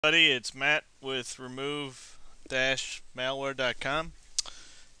Buddy, it's Matt with remove-malware.com,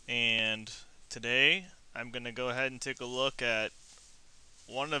 and today I'm going to go ahead and take a look at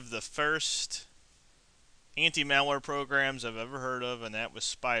one of the first anti-malware programs I've ever heard of, and that was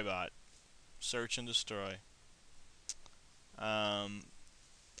Spybot, Search and Destroy. Um,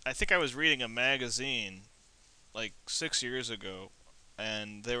 I think I was reading a magazine like 6 years ago,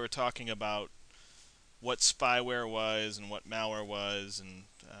 and they were talking about what spyware was and what malware was, and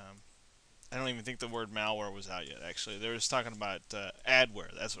I don't even think the word malware was out yet. Actually, they were just talking about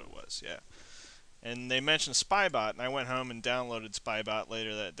adware. That's what it was. Yeah, and they mentioned Spybot, and I went home and downloaded Spybot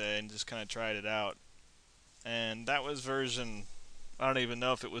later that day and just kind of tried it out. And that was version. I don't even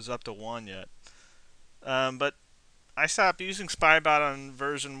know if it was up to 1 yet. But I stopped using Spybot on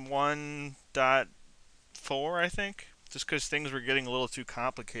version 1.4, I think, just because things were getting a little too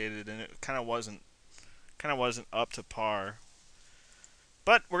complicated and it kind of wasn't up to par.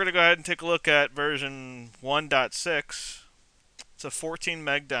 But we're gonna go ahead and take a look at version 1.6. It's a 14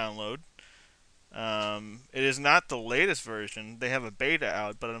 meg download. It is not the latest version. They have a beta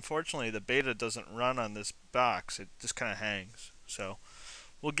out, but unfortunately, the beta doesn't run on this box. It just kind of hangs. So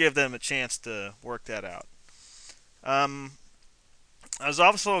we'll give them a chance to work that out. Um, I was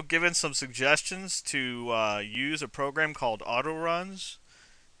also given some suggestions to use a program called Autoruns.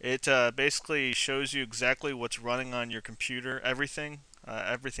 It basically shows you exactly what's running on your computer, everything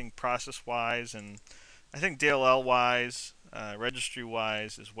process-wise, and I think DLL-wise,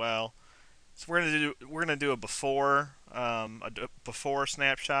 registry-wise as well. So we're gonna do a before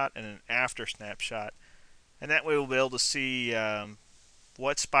snapshot and an after snapshot, and that way we'll be able to see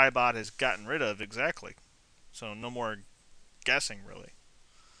what Spybot has gotten rid of exactly. So no more guessing really.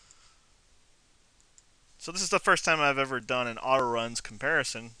 So this is the first time I've ever done an auto runs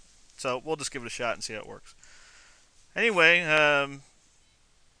comparison. So we'll just give it a shot and see how it works. Anyway,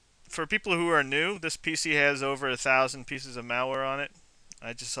 for people who are new, this PC has over 1,000 pieces of malware on it.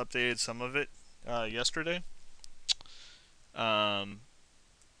 I just updated some of it yesterday. Um,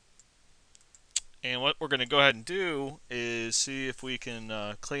 And what we're going to go ahead and do is see if we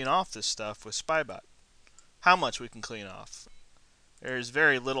can clean off this stuff with Spybot. How much we can clean off. There's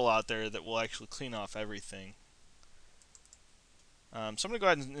very little out there that will actually clean off everything. So I'm going to go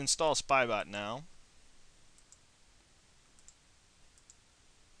ahead and install Spybot now.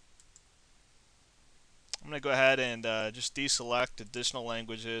 I'm going to go ahead and just deselect additional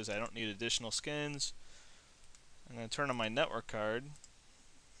languages. I don't need additional skins. I'm going to turn on my network card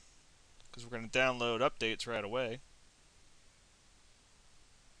because we're going to download updates right away.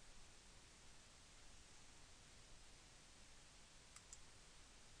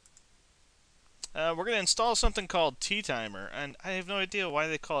 We're going to install something called T-Timer, and I have no idea why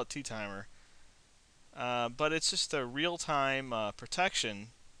they call it T-Timer. But it's just a real-time protection.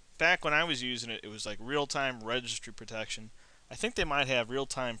 Back when I was using it, it was like real-time registry protection. I think they might have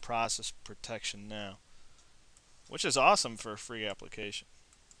real-time process protection now, which is awesome for a free application.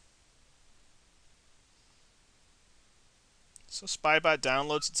 So Spybot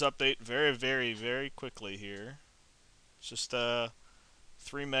downloads its update very, very, very quickly here. It's just a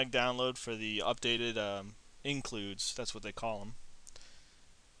 3 meg download for the updated includes. That's what they call them.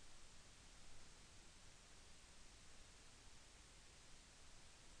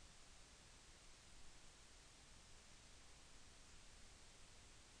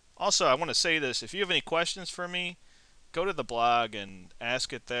 Also, I want to say this: if you have any questions for me, go to the blog and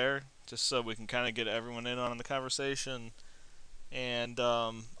ask it there, just so we can kind of get everyone in on the conversation. And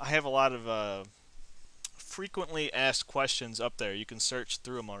I have a lot of frequently asked questions up there. You can search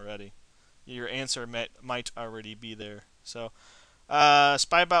through them already. Your answer might already be there. So,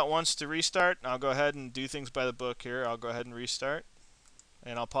 Spybot wants to restart. I'll go ahead and do things by the book here. I'll go ahead and restart,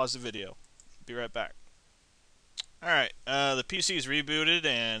 and I'll pause the video. Be right back. All right, the PC is rebooted,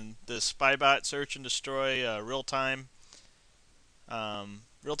 and the Spybot search and destroy real-time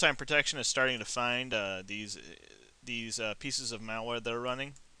protection is starting to find these pieces of malware that are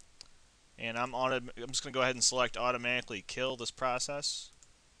running. And I'm just going to go ahead and select automatically kill this process.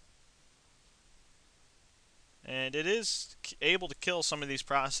 And it is able to kill some of these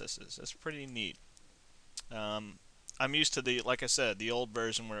processes. That's pretty neat. Um, I'm used to like I said, the old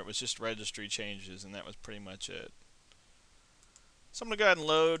version where it was just registry changes, and that was pretty much it. So I'm going to go ahead and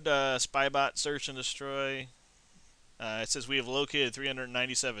load Spybot search and destroy. It says we have located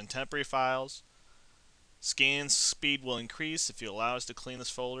 397 temporary files. Scan speed will increase if you allow us to clean this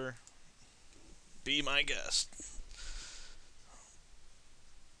folder. Be my guest.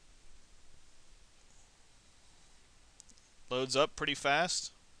 Loads up pretty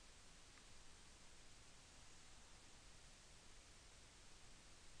fast.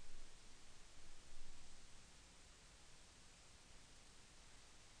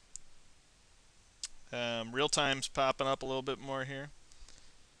 Real time's popping up a little bit more here.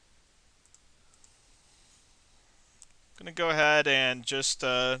 I'm going to go ahead and just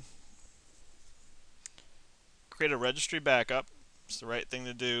create a registry backup. It's the right thing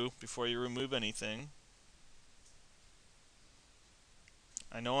to do before you remove anything.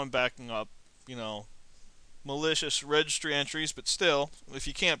 I know I'm backing up, malicious registry entries, but still, if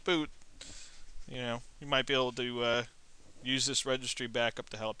you can't boot, you might be able to use this registry backup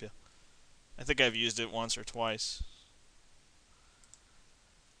to help you. I think I've used it once or twice.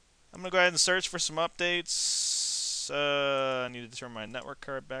 I'm going to go ahead and search for some updates. I need to turn my network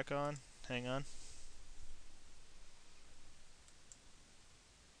card back on. Hang on.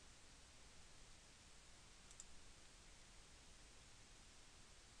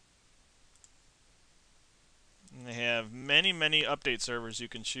 And they have many, many update servers you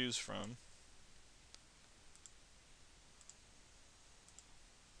can choose from.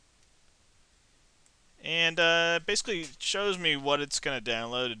 And basically shows me what it's going to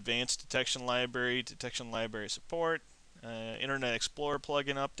download: Advanced Detection Library Support, Internet Explorer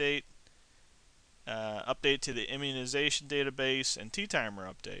plugin update, update to the immunization database, and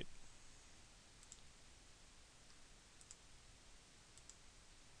T-timer update.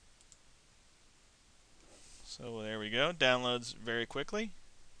 So there we go. Downloads very quickly.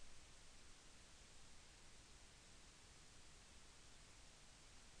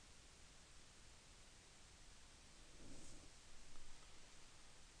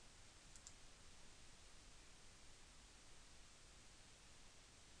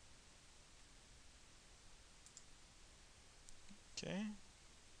 Okay.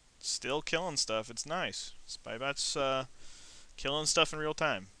 Still killing stuff. It's nice. Spybot's killing stuff in real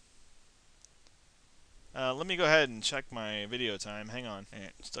time. Let me go ahead and check my video time. Hang on.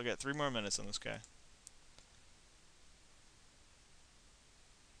 Right, still got 3 more minutes on this guy.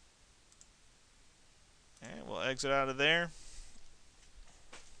 Alright, we'll exit out of there.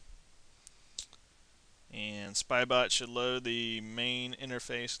 And Spybot should load the main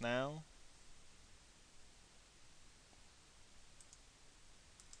interface now.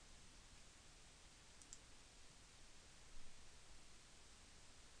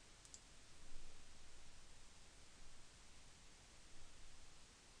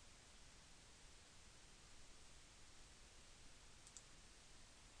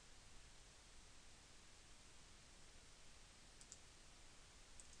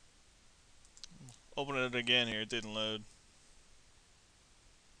 Open it again here. It didn't load.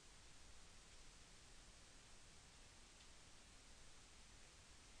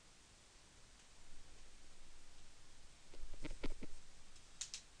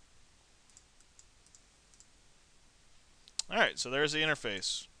 Alright, so there's the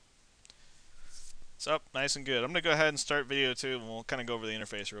interface. It's up nice and good. I'm going to go ahead and start video 2, and we'll kind of go over the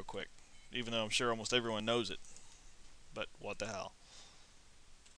interface real quick, even though I'm sure almost everyone knows it. But what the hell.